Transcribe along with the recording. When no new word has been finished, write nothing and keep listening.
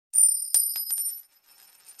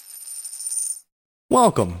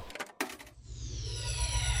Welcome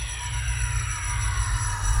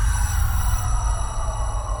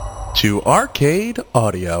to Arcade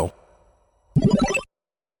Audio.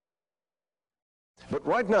 But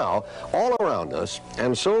right now, all around us,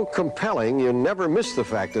 and so compelling you never miss the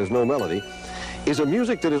fact there's no melody, is a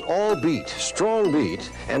music that is all beat, strong beat,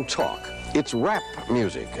 and talk. It's rap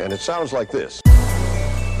music, and it sounds like this.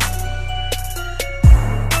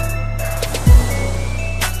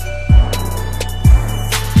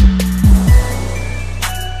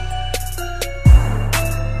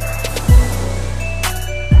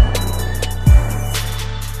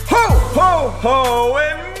 Ho, ho,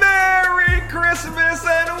 and Merry Christmas,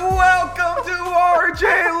 and welcome to RJ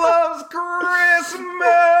Loves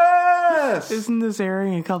Christmas! Isn't this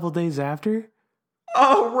airing a couple days after?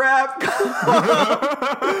 A rap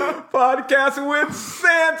podcast with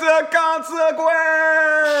Santa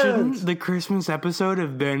Consequence! Shouldn't the Christmas episode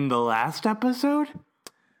have been the last episode?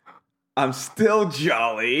 I'm still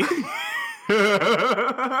jolly.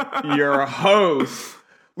 Your host,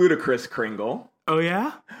 Ludacris Kringle. Oh,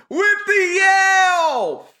 yeah? With the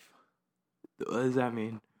elf! What does that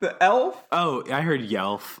mean? The elf? Oh, I heard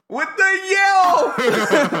Yelf. With the yelf!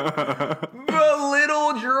 The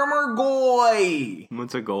little drummer goy.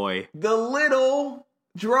 What's a goy? The little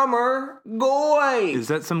drummer goy. Is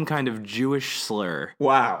that some kind of Jewish slur?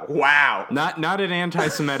 Wow. Not an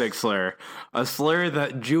anti-Semitic slur. A slur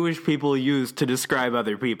that Jewish people use to describe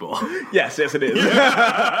other people. Yes, it is.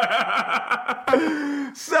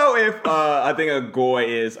 So if, I think a goy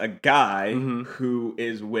is a guy who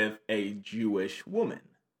is with a Jewish woman.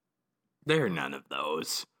 There are none of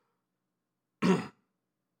those. What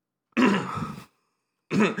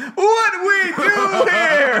we do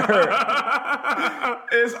here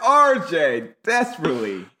is RJ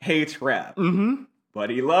desperately hates rap. But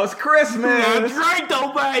he loves Christmas. That's right,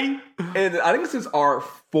 though, babe. And I think this is our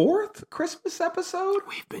fourth Christmas episode.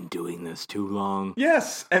 We've been doing this too long.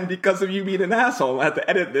 Yes, and because of you being an asshole, I have to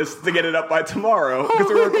edit this to get it up by tomorrow because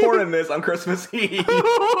we're recording this on Christmas Eve.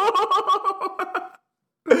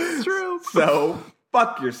 That's true. So,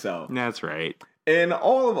 fuck yourself. That's right. And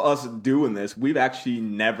all of us doing this, we've actually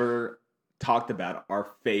never talked about our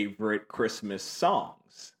favorite Christmas songs.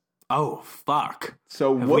 Oh, fuck.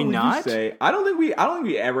 So Have what we would not? you say? I don't think we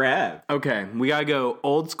ever have. Okay, we gotta go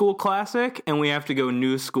old school classic, and we have to go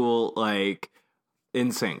new school, like,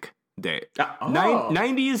 in sync day.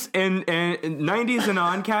 90s and 90s and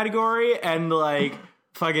on category, and like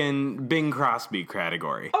fucking Bing Crosby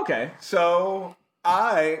category. Okay, so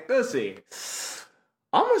let's see.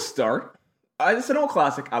 I'm gonna start. It's an old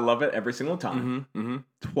classic. I love it every single time.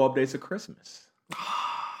 12 Days of Christmas.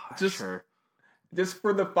 Just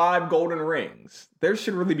for the 5 golden rings. There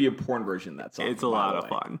should really be a porn version of that song. It's a lot of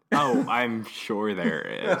fun. Oh, I'm sure there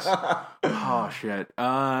is. Oh, shit.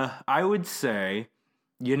 I would say,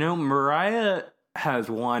 Mariah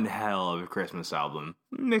has one hell of a Christmas album.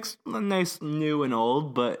 Mixed, nice, new and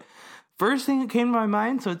old, but first thing that came to my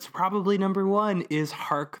mind, so it's probably number 1, is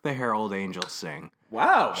Hark the Herald Angels Sing.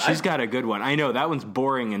 Wow. She's got a good one. I know, that one's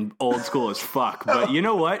boring and old school as fuck, but you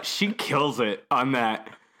know what? She kills it on that.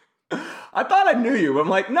 I thought I knew you, but I'm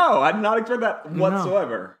like, no, I did not expect that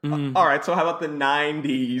whatsoever. No. All right, so how about the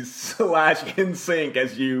 90s / NSYNC,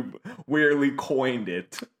 as you weirdly coined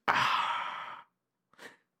it?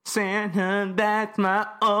 Santa, that's my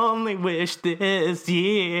only wish this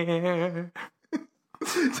year.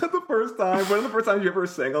 Is that the first time? One of the first times you ever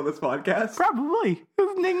sang on this podcast? Probably.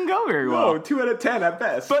 It didn't go very well. No, 2 out of 10 at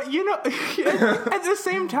best. But, at the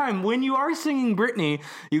same time, when you are singing Britney,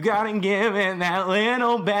 you gotta give it that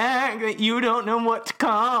little bag that you don't know what to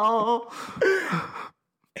call.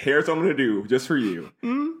 Here's what I'm going to do, just for you.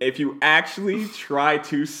 If you actually try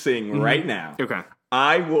to sing right now, Okay.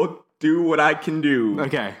 I will do what I can do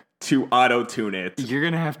Okay. to auto-tune it. You're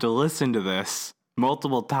gonna have to listen to this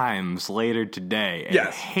multiple times later today and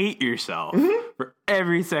hate yourself for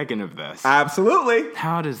every second of this. Absolutely.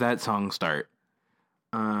 How does that song start?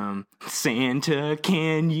 Santa,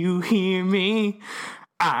 can you hear me?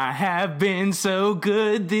 I have been so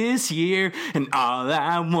good this year, and all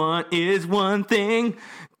I want is one thing.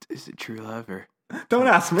 Is it true love or? Don't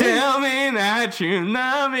ask me. Tell me that true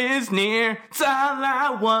love is near. It's all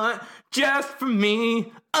I want just for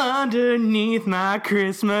me underneath my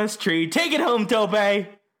Christmas tree. Take it home, Tope.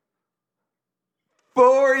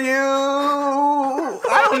 For you.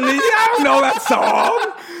 I don't know that song.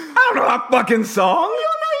 I don't know that fucking song. You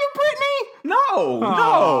don't know your Britney?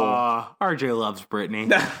 No. RJ loves Britney.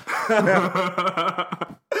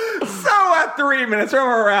 So So at 3 minutes from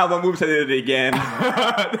her album, Oops, I Did It Again.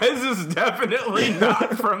 This is definitely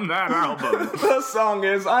not from that album. The song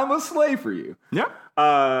is I'm a Slave for You. Yep.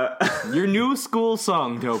 Your new school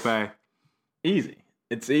song, Tope. Easy.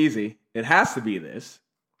 It's easy. It has to be this.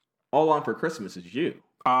 All On for Christmas Is You.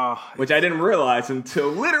 Which I didn't realize until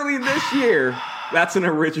literally this year. That's an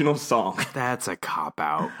original song. That's a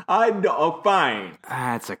cop-out. I know. Fine.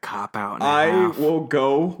 That's a cop-out. I will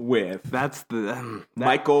go with That's the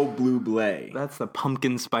Michael Bublé. That's the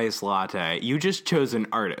pumpkin spice latte. You just chose an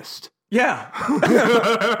artist. Yeah.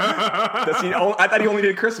 I thought he only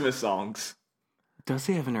did Christmas songs. Does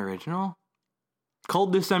he have an original?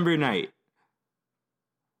 Cold December Night.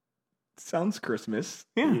 Sounds Christmas.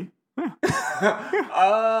 Yeah.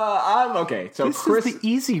 I'm okay. So This is the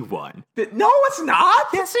easy one. No, it's not.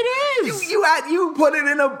 Yes, it is. You put it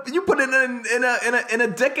in a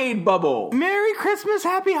decade bubble. Merry Christmas,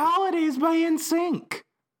 Happy Holidays by NSYNC.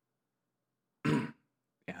 Yeah,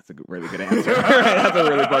 that's a really good answer. That's a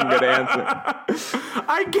really fucking good answer.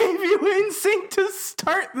 I gave you NSYNC to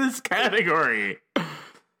start this category.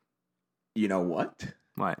 You know what?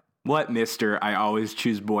 What, mister? I always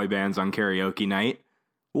choose boy bands on karaoke night.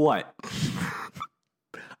 What?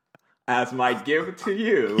 As my gift to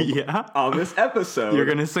you on this episode. You're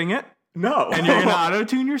gonna sing it? No. And you're gonna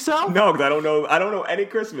auto-tune yourself? No, because I don't know any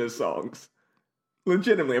Christmas songs.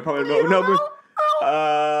 Legitimately, I probably don't know.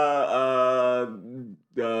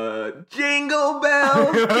 Jingle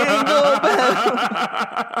Bell, Jingle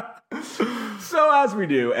Bell. So as we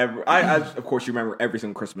do, of course you remember every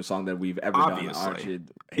single Christmas song that we've ever Obviously. done.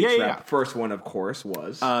 Yeah. First one, of course,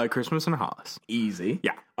 was Christmas in Hollis. easy.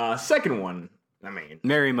 Yeah. Second one, I mean,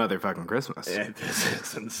 Merry motherfucking Christmas. this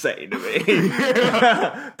is insane to me.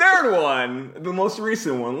 Third one, the most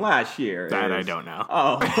recent one last year. That I don't know.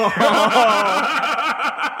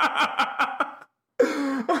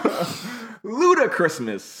 Luda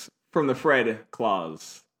Christmas from the Fred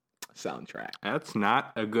Claus soundtrack. That's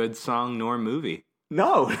not a good song nor movie.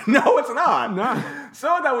 No, it's not. No.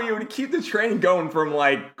 So that we would keep the train going from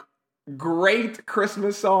like great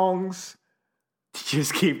Christmas songs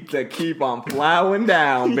Just keep on plowing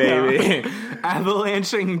down, baby.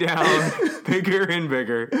 avalanching down bigger and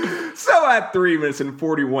bigger. So at 3 minutes and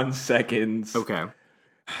 41 seconds. Okay.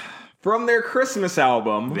 From their Christmas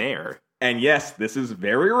album. There. And yes, this is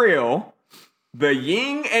very real. The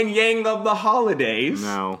yin and yang of the holidays.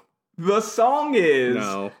 No. The song is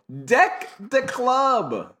No. Deck the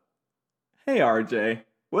Club. Hey, RJ.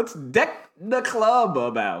 What's Deck the Club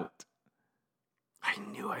about? I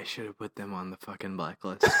knew I should have put them on the fucking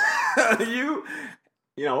blacklist. You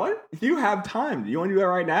know what? If you have time, do you want to do that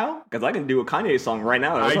right now? Because I can do a Kanye song right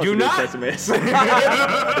now. I do not. Christmas. We'll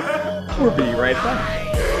be right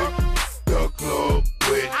back. The club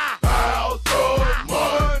with piles of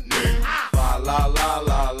money. La la la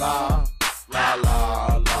la la la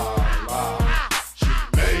la la la. She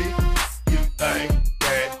make you think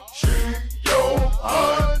that she your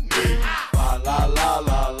honey. La la la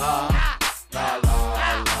la la la la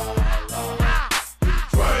la la. You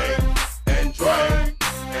drink and drink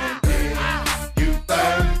and then you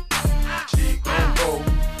think she gon' go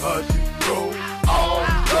 'cause you throw all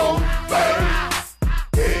your bang.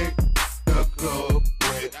 Hit the club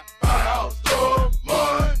with piles of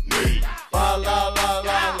money. La la la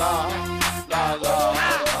la la la la.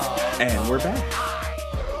 And we're back.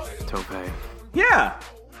 Tope. Yeah.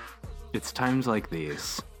 It's times like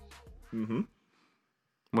these.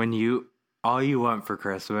 When all you want for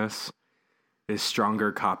Christmas is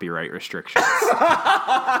stronger copyright restrictions.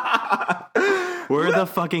 We're the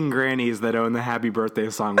fucking grannies that own the happy birthday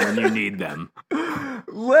song when you need them.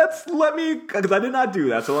 Let me, because I did not do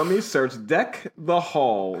that, so let me search Deck the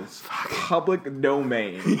Halls public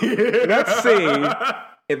domain. Let's see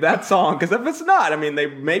if that song, because if it's not, I mean,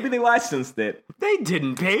 maybe they licensed it. They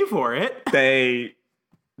didn't pay for it. Deck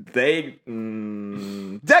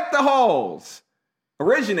the Halls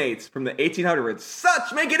originates from the 1800s.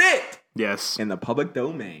 Such make it it Yes. in the public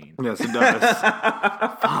domain. Yes, it does.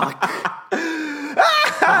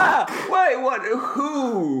 Wait, what?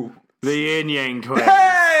 Who? The Yin Yang Twins.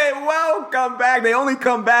 Hey, welcome back. They only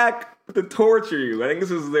come back to torture you. I think this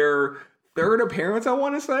is their third appearance, I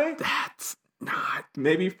want to say. That's not.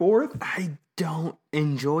 Maybe fourth. I don't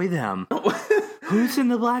enjoy them. Who's in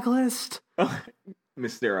the blacklist?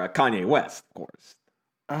 Mr. Kanye West, of course.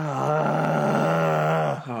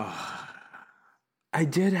 I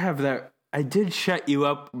did have that. I did shut you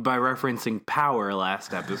up by referencing Power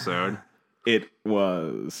last episode. It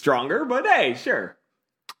was stronger, but hey, sure.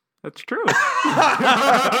 That's true.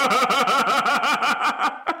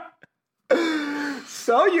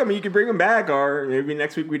 So, I mean, you can bring them back, or maybe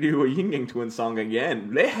next week we do a Yin Yang Twins song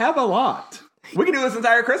again. They have a lot. We can do this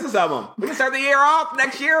entire Christmas album. We can start the year off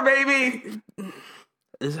next year, baby.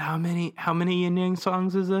 Is how many Yin Yang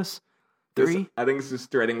songs is this? 3? I think it's just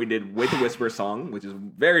 3. I think we did Wait to Whisper song, which is a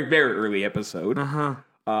very, very early episode.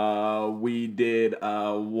 We did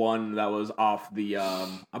one that was off the,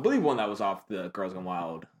 I believe one that was off the Girls Gone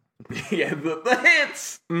Wild. Yeah, the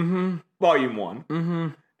hits. Volume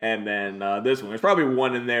 1. And then this one. There's probably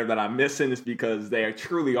one in there that I'm missing. It's because they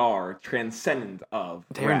truly are transcendent of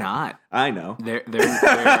They're rap. not. I know. They're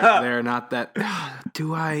not that.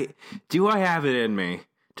 Do I have it in me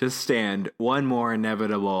to stand one more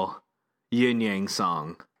inevitable Yin Yang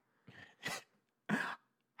song?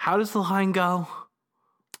 How does the line go?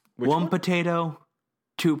 One potato,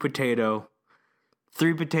 2 potato,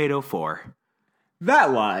 3 potato, 4.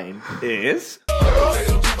 That line is...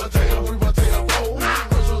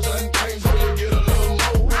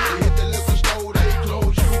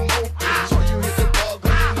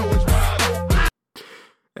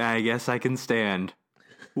 I guess I can stand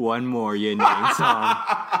one more Yin Yang song.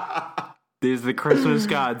 This is the Christmas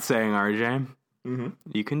God saying, RJ.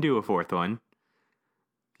 You can do a 4th one.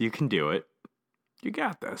 You can do it. You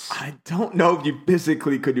got this. I don't know if you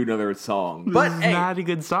physically could do another song. But This is hey, not a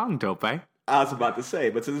good song, Tope. I was about to say,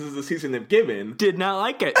 but since this is the season they've given, Did not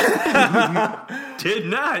like it. Did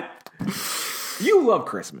not. you love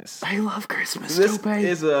Christmas. I love Christmas, This Tope.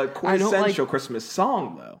 is a quintessential like- Christmas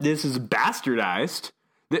song, though. This is bastardized.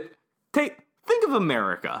 Think of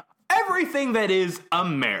America. Everything that is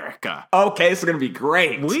America. Okay, it's gonna be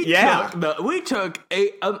great. We took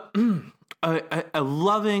a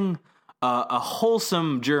loving, a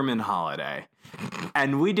wholesome German holiday,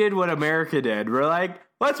 and we did what America did. We're like,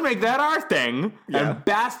 let's make that our thing, and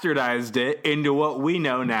bastardized it into what we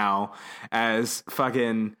know now as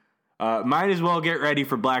fucking. Might as well get ready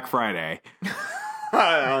for Black Friday.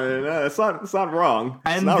 It's not wrong.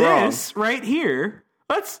 It's And not this right here,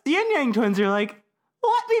 the Yin Yang Twins are like,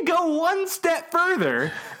 let me go one step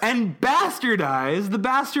further and bastardize the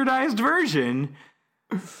bastardized version,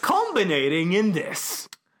 culminating in this.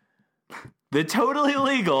 The totally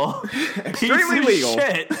legal, Extremely piece of legal.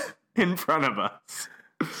 shit in front of us.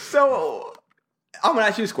 wrong. So, I'm gonna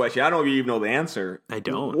ask you this question. I don't know if you even know the answer. I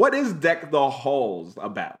don't. What is Deck the Halls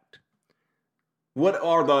about? What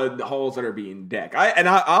are the halls that are being decked?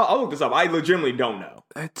 I'll look this up. I legitimately don't know.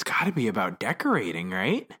 It's got to be about decorating,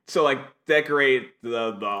 right? So, like, decorate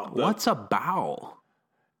the What's a bow?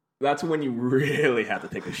 That's when you really have to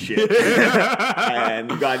take a shit.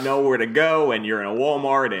 And you got nowhere to go, and you're in a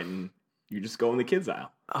Walmart, and you just go in the kids'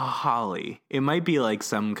 aisle. A holly. It might be like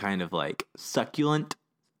some kind of like succulent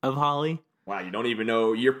of holly. Wow, you don't even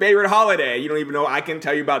know your favorite holiday. You don't even know I can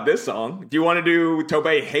tell you about this song. Do you want to do Tope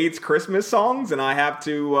Hates Christmas songs, and I have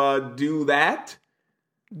to do that?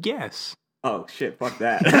 Yes. Oh, shit, fuck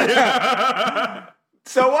that.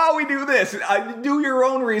 So while we do this, do your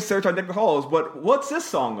own research on Deck the Halls, but what's this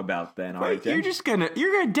song about then, Wait, RJ?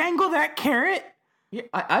 you're gonna dangle that carrot? Yeah,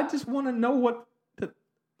 I just want to know what... Do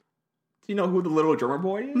you know who the little drummer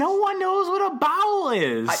boy is? No one knows what a bowel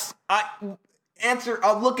is.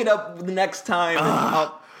 I'll look it up the next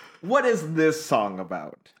time. What is this song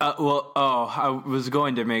about? I was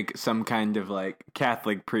going to make some kind of like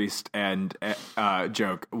Catholic priest and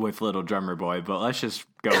joke with Little Drummer Boy, but let's just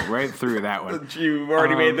go right through that one. You've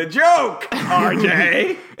already made the joke,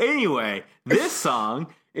 RJ. Anyway, this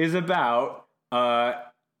song is about a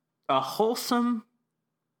wholesome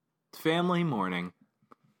family morning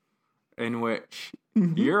in which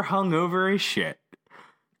you're hungover as shit.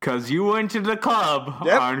 Because you went to the club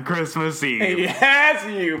on Christmas Eve. Yes,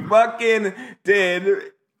 you fucking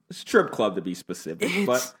did. Strip club to be specific,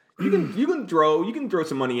 but you can throw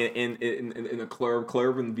some money in a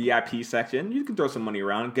club in the VIP section. You can throw some money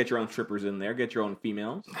around, get your own strippers in there, get your own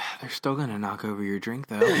females. They're still gonna knock over your drink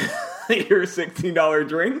though. Your $16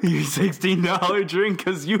 drink. Your $16 drink,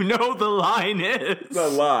 because you know the line is. The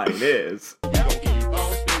line is.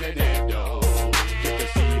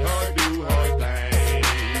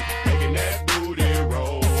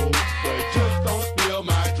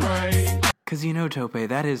 Because you know, Tope,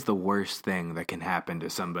 that is the worst thing that can happen to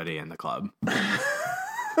somebody in the club.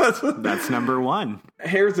 That's number one.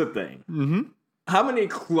 Here's the thing. Mm-hmm. How many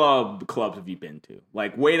clubs have you been to?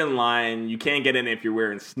 Like, wait in line. You can't get in if you're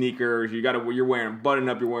wearing sneakers. You're wearing button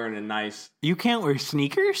up. You're wearing a nice. You can't wear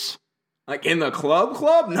sneakers? Like in the club?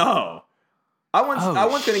 No. I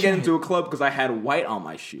once gonna get into a club because I had white on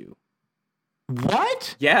my shoe.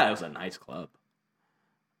 What? Yeah, it was a nice club.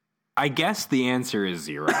 I guess the answer is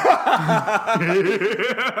 0.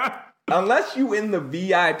 Unless you in the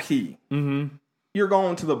VIP. Mm-hmm. you're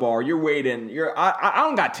going to the bar, you're waiting. I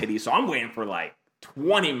don't got titties, so I'm waiting for like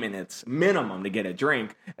 20 minutes minimum to get a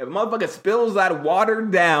drink. If a motherfucker spills that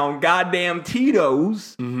watered down goddamn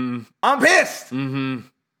Tito's, I'm pissed. I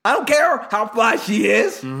don't care how fly she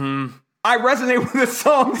is. I resonate with this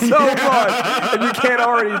song so much, and you can't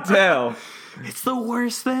already tell. It's the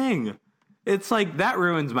worst thing. It's like, that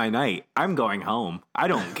ruins my night. I'm going home. I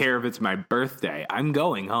don't care if it's my birthday. I'm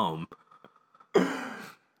going home.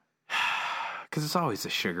 Because it's always a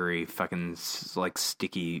sugary, fucking, like,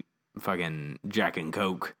 sticky, fucking Jack and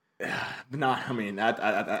Coke. Not, I mean, at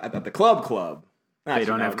the club. They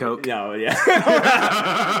don't have Coke? No, yeah. They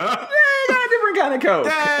got a different kind of Coke.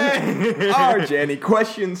 All right, Jenny.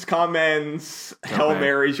 Questions, comments, Hail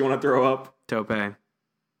Marys you want to throw up? Tope.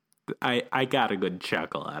 I got a good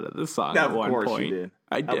chuckle out of the song Of at one course point. you did.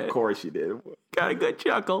 I did. Of course you did. Got a good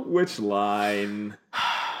chuckle. Which line?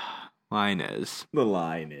 Line is, The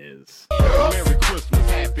line is. Merry Christmas,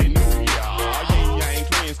 Happy New Year. Yin Yang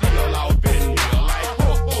twins still out in here. Like,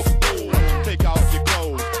 ho, ho, ho. Take off your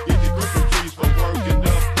clothes. Get your Christmas trees for working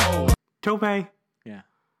the pole. Tope, Yeah.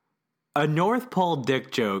 a North Pole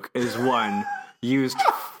dick joke is one used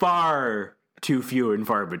far too few and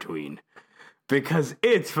far between. Because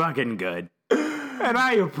it's fucking good. And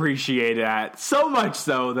I appreciate that so much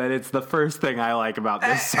so that it's the first thing I like about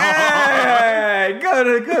this song. Hey,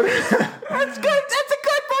 good. That's good. That's a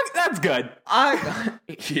good book. That's good.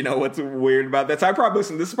 You know what's weird about this? I probably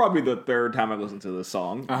listened. This is probably the third time I've listened to this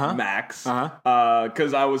song, max.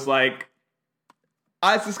 Because I was like,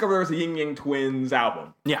 I discovered there was a Yin Yang Twins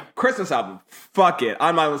album. Yeah. Christmas album. Fuck it.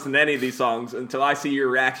 I'm not listening to any of these songs until I see your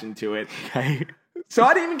reaction to it. Okay. So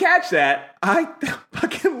I didn't even catch that. I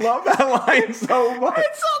fucking love that line so much.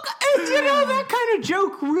 It's so good. You know, that kind of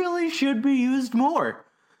joke really should be used more.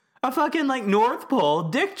 A fucking, like, North Pole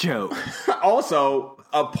dick joke. Also,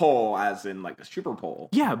 a pole, as in like a stripper pole.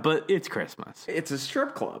 Yeah, but it's Christmas. It's a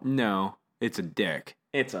strip club. No, it's a dick.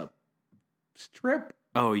 It's a strip.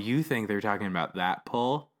 Oh, you think they're talking about that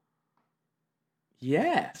pole?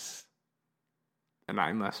 Yes. And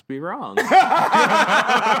I must be wrong.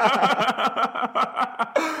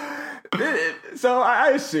 So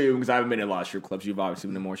I assume, because I haven't been in a lot of strip clubs, you've obviously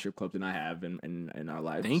been in more strip clubs than I have in our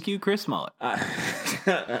lives. Thank you, Chris Mullet. I'm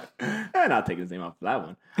not taking his name off of that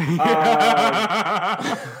one.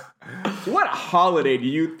 What holiday do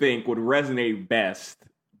you think would resonate best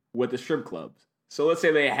with the strip clubs? So let's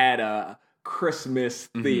say they had a Christmas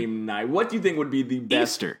theme night. What do you think would be the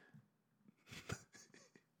best? Easter.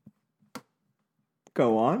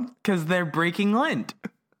 Go on. Because they're breaking Lent.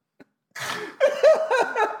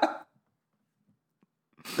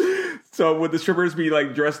 So would the strippers be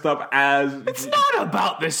like dressed up as? It's not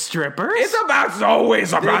about the strippers. It's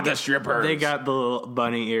always about the strippers. They got the little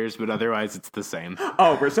bunny ears, but otherwise it's the same.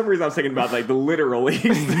 Oh, for some reason I was thinking about like the literal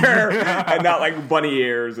Easter and not like bunny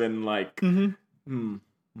ears and like. And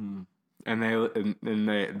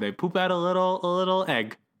they poop out a little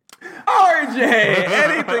egg. RJ,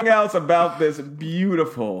 anything else about this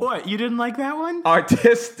beautiful, What, you didn't like that one?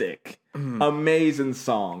 artistic, amazing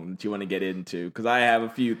song that you want to get into? Because I have a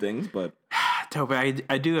few things, but Toby,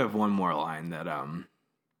 I do have one more line that,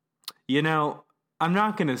 you know, I'm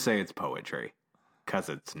not going to say it's poetry, because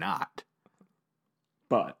it's not.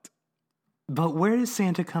 But where does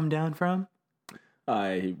Santa come down from?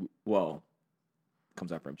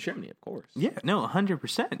 comes out from chimney, of course. Yeah, no,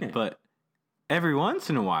 100%. But every once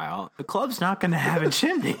in a while, the club's not going to have a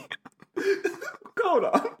chimney. Hold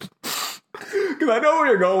on. Because I know where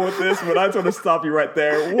you're going with this, but I just want to stop you right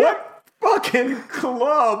there. What fucking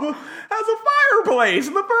club has a fireplace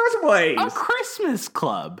in the first place? A Christmas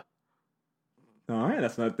club. All right,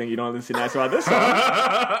 that's another thing you don't see nice about this song.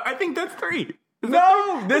 I think that's 3.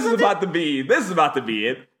 No, this is about to be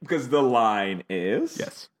it. Because the line is...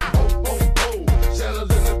 Yes. Shadows in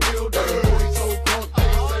the building. Booty so drunk,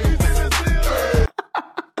 they say he's in the ceiling.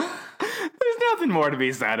 There's nothing more to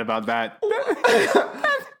be said about that.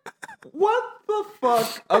 What the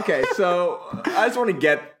fuck? Okay, so I just want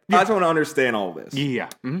to understand all this. Yeah.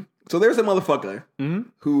 Mm-hmm. So there's a motherfucker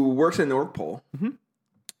who works in North Pole.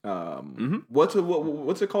 What's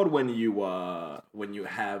it called when you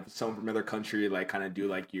have someone from another country like kind of do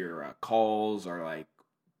like your calls or like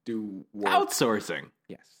do work? Outsourcing.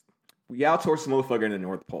 Yes. We outsource the motherfucker in the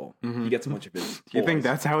North Pole. He gets a bunch of his. You think boys.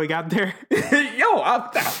 that's how we got there? Yo,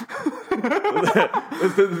 this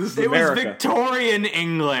is It America. was Victorian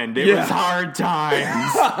England. It was hard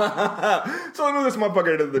times. So I move this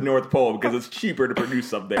motherfucker to the North Pole because it's cheaper to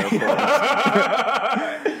produce up there. For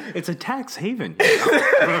us. It's a tax haven.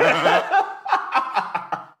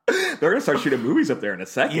 They're gonna start shooting movies up there in a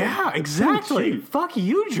second. Yeah, exactly. Fuck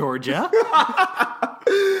you, Georgia.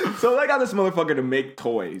 So they got this motherfucker to make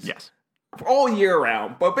toys. Yes. All year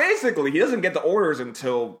round. But basically, he doesn't get the orders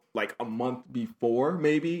until like a month before,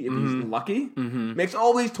 maybe, if he's lucky. Makes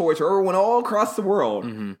all these toys for everyone all across the world.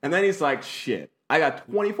 And then he's like, shit, I got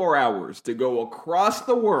 24 hours to go across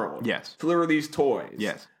the world to deliver these toys.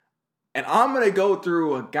 Yes. And I'm going to go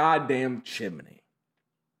through a goddamn chimney.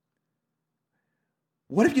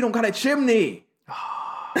 What if you don't got a chimney?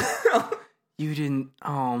 You didn't...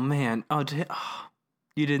 Oh, man.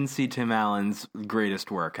 You didn't see Tim Allen's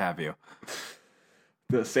greatest work, have you?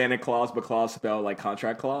 The Santa Claus, but Claus spelled like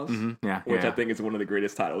contract clause, which I think is one of the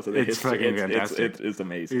greatest titles in the history. Fucking fantastic. It's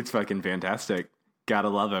amazing. It's fucking fantastic. Gotta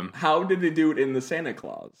love him. How did they do it in the Santa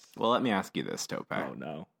Claus? Well, let me ask you this, Tope. Oh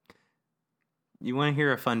no! You want to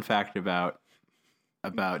hear a fun fact about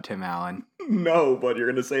Tim Allen? No, but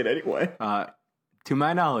you're gonna say it anyway. To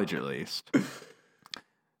my knowledge, at least,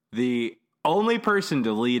 the only person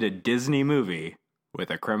to lead a Disney movie with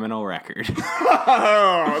a criminal record.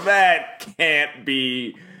 Oh, that can't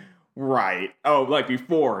be right. Oh, like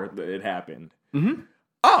before it happened.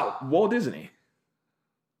 Oh, Walt Disney.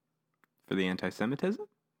 For the anti-Semitism?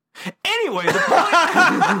 Anyway, the point...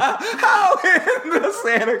 How in the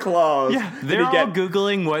Santa Claus? Yeah, they're all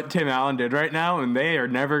Googling what Tim Allen did right now, and they are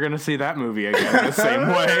never going to see that movie again the same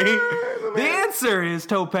way. The answer is,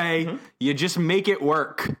 Tope, you just make it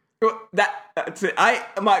work. That's it.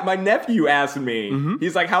 My nephew asked me.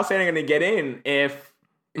 He's like, "How's Santa gonna get in if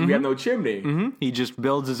we have no chimney?" He just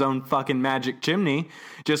builds his own fucking magic chimney,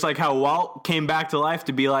 just like how Walt came back to life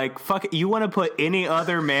to be like, "Fuck it, you want to put any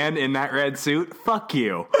other man in that red suit? Fuck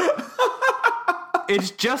you."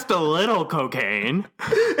 It's just a little cocaine.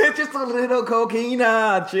 It's just a little cocaine,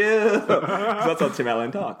 chill. That's how Tim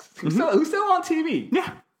Allen talks. Who's still on TV?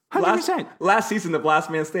 Yeah. 100%. Last season of Last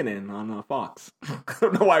Man Standing on Fox. I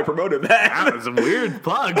don't know why I promoted that. That was a weird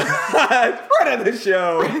plug. Friend of the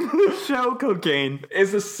show. Show cocaine.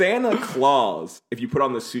 Is the Santa Claus, if you put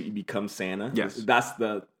on the suit, you become Santa? Yes. That's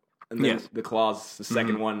the... And then the clause, the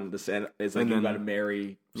second one, the Santa is like, you gotta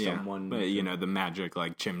marry someone. But, you know, the magic,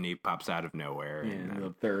 like, chimney pops out of nowhere. Yeah, and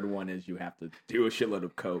the third one is you have to do a shitload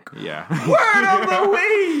of coke. Yeah. Word of the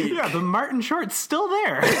week! Yeah, but Martin Short's still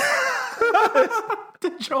there.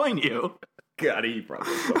 To join you. God, he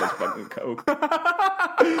probably so much fucking coke.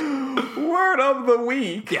 Word of the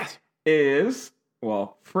week is,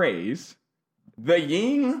 phrase, the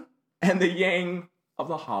yin and the yang of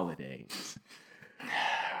the holidays.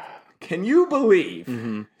 Can you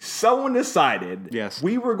believe someone decided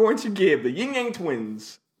we were going to give the Yin Yang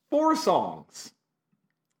Twins 4 songs?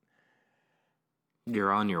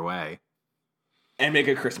 You're on your way. And make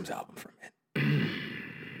a Christmas album from it.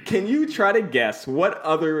 Can you try to guess what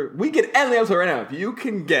other... We can end the episode right now. If you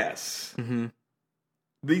can guess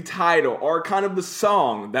the title or kind of the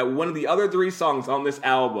song that one of the other 3 songs on this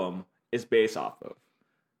album is based off of.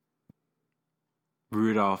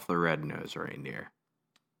 Rudolph the Red-Nosed Reindeer.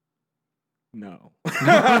 No. No,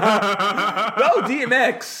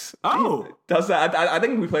 DMX. Oh. Does that. I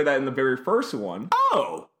think we played that in the very first one.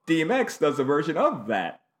 Oh. DMX does a version of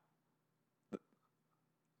that.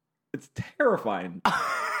 It's terrifying.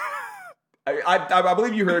 I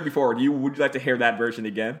believe you heard it before. Would you like to hear that version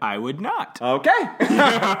again? I would not. Okay.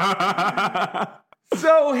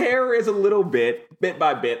 So here is a little bit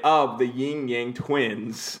by bit, of the Yin Yang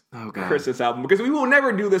Twins Christmas album, because we will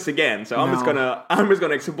never do this again. So I'm just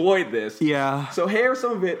gonna exploit this. Yeah. So here's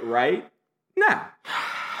some of it right now.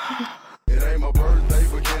 It ain't my birthday,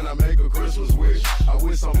 but can I make a Christmas wish? I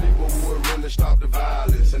wish some people would really stop the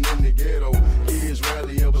violence. And in the ghetto, kids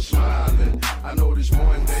rarely ever smiling. I know this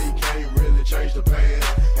one day can't really change the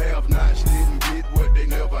past. Half nots didn't get what they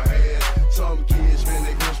never had. Some kids spend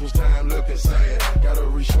their Christmas time looking sad. Gotta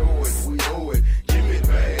restore it, we owe it, give it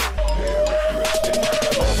back. Merry Christmas.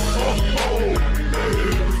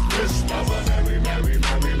 Merry Christmas. Merry, Merry,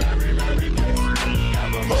 Merry, Merry, Merry, Merry.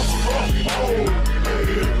 Have a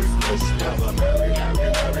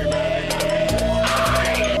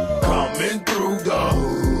coming through the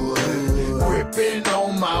hood, gripping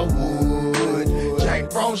on my wood.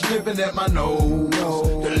 Jack Frost living at my nose.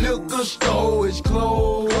 The liquor store is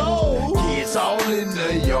closed. Kids all in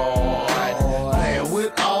the yard, playing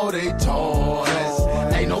with all they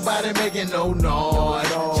toys. Ain't nobody making no noise,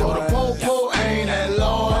 so the po-po ain't at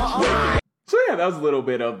large. So yeah, that was a little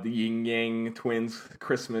bit of the Yin Yang Twins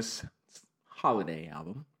Christmas holiday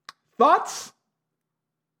album. Thoughts?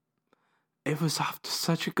 it was off to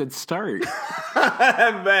such a good start.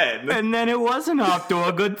 And then It wasn't off to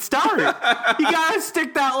a good start. You gotta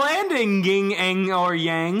stick that landing, Ying, Eng, or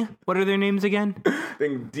Yang. What are their names again? I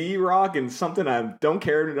think D-Rock and something I don't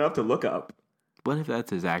care enough to look up. What if that's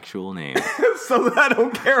his actual name? So that I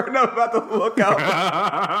don't care enough about to look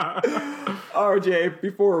up. RJ,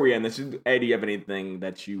 before we end this, Eddie, do you have anything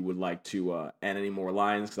that you would like to add any more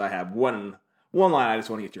lines? Because I have one line I just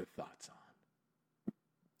want to get your thoughts on.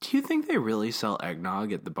 Do you think they really sell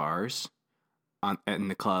eggnog at the bars,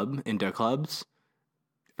 into clubs,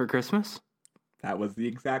 for Christmas? That was the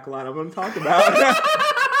exact line I'm going to talk about.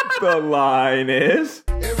 The line is...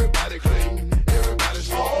 Everybody clean, everybody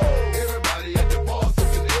strong, everybody at the bar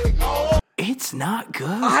sipping eggnog. It's not good.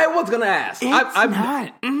 I was going to ask. It's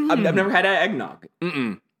not. I've never had eggnog.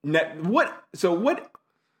 Mm-mm. What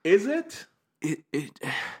is it?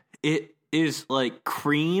 It is like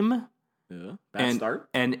cream Bad and start.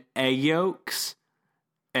 and egg yolks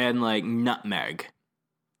and like nutmeg.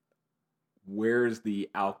 Where's the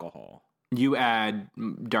alcohol? You add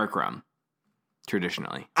dark rum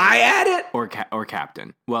traditionally, I add it. or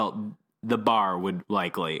Captain. Well, the bar would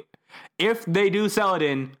likely, if they do sell it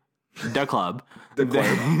in the club,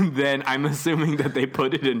 then I'm assuming that they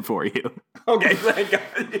put it in for you. Okay, thank God.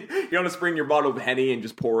 You don't just bring your bottle of Henny and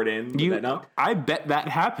just pour it in. No? I bet that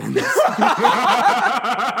happens.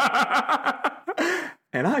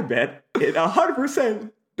 And I bet it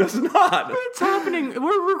 100% does not. It's happening.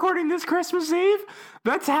 We're recording this Christmas Eve.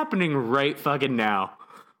 That's happening right fucking now.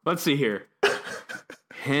 Let's see here.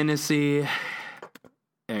 Hennessy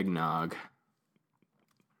eggnog.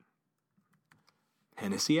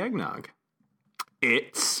 Hennessy eggnog.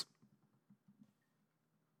 It's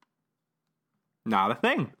not a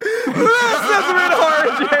thing. This has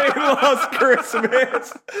been RJ Loves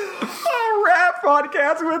Christmas, a rap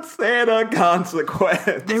podcast with Santa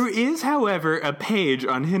consequence. There is, however, a page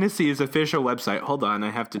on Hennessy's official website. Hold on, I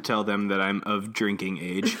have to tell them that I'm of drinking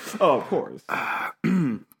age. Oh, of course.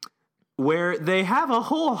 Where they have a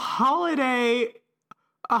whole holiday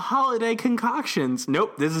concoctions.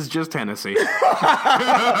 Nope, this is just Hennessy.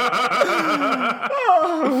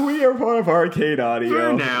 We are part of Arcade Audio.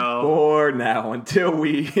 For now. For now, until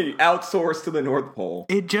we outsource to the North Pole.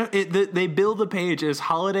 They build the page as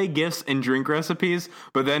holiday gifts and drink recipes,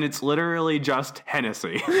 but then it's literally just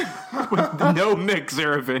Hennessy with no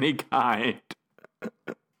mixer of any kind.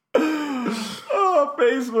 Oh,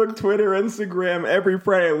 Facebook, Twitter, Instagram, every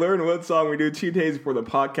Friday, learn what song we do 2 days before the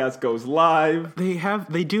podcast goes live.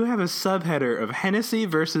 They do have a subheader of Hennessy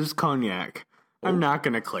versus cognac. I'm not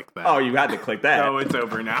going to click that. Oh, you had to click that. No, it's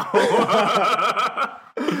over now.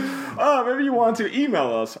 Maybe you want to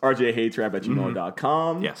email us,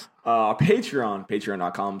 rjhatestrap@gmail.com. Yes.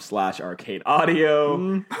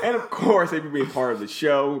 Patreon.com/arcadeaudio. And of course, if you're being part of the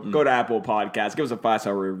show, go to Apple Podcasts, give us a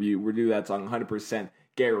 5-star review. We'll do that song 100%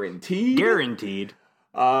 guaranteed. Guaranteed.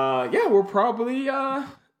 Yeah, we're probably,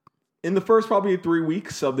 in the first probably 3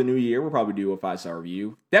 weeks of the new year, we'll probably do a 5-star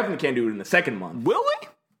review. Definitely can't do it in the second month. Will we?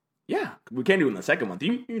 Yeah, we can't do it in the second month.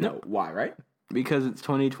 You know why, right? Because it's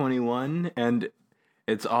 2021 and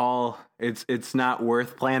it's not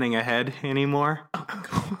worth planning ahead anymore.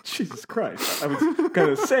 Oh, Jesus Christ. I was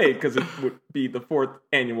going to say, because it would be the 4th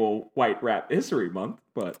annual White Rap History Month,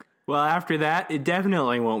 but... Well, after that, it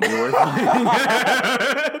definitely won't be worth planning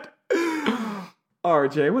ahead.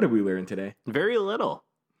 RJ, what did we learn today? Very little.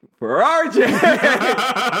 For RJ!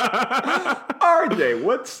 RJ,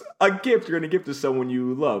 what's a gift you're going to give to someone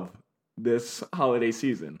you love this holiday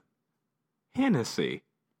season? Hennessy.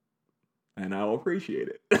 And I'll appreciate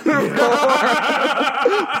it. For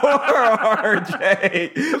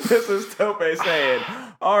RJ, this is Tope saying,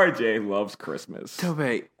 RJ loves Christmas.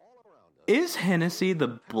 Tope, is Hennessy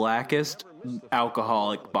the blackest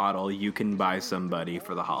alcoholic bottle you can buy somebody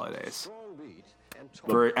for the holidays?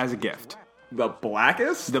 As a gift. The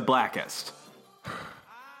blackest? The blackest.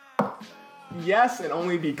 Yes, and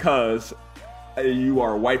only because you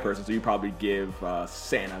are a white person, so you probably give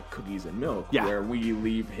Santa cookies and milk, where we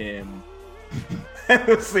leave him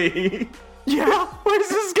Hennessy. Yeah, where's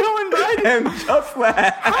this going, bud? And just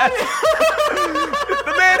that.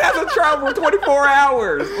 The man hasn't traveled for 24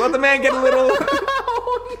 hours. Let the man get a little...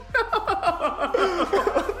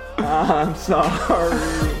 Oh, no. I'm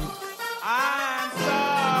sorry.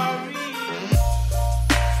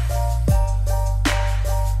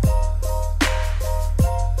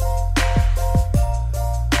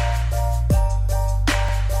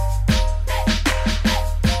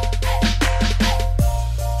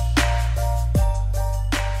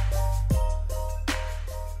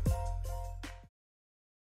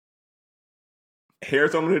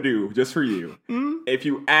 here's what I'm going to do just for you. If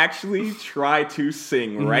you actually try to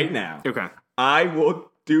sing right now, Okay. I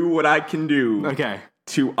will do what I can do Okay.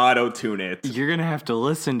 to auto-tune it. You're going to have to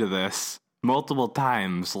listen to this multiple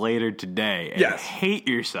times later today and Yes. hate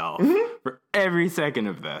yourself for every second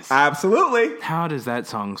of this. Absolutely. How does that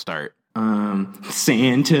song start?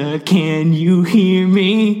 Santa, can you hear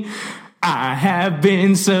me? I have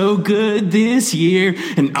been so good this year,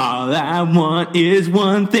 and all I want is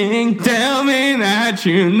one thing. Tell me that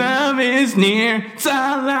true love is near. It's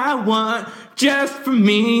all I want, just for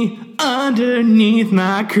me, underneath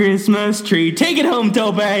my Christmas tree. Take it home,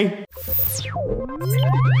 Tope.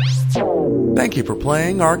 Thank you for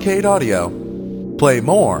playing Arcade Audio. Play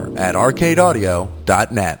more at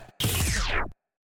arcadeaudio.net.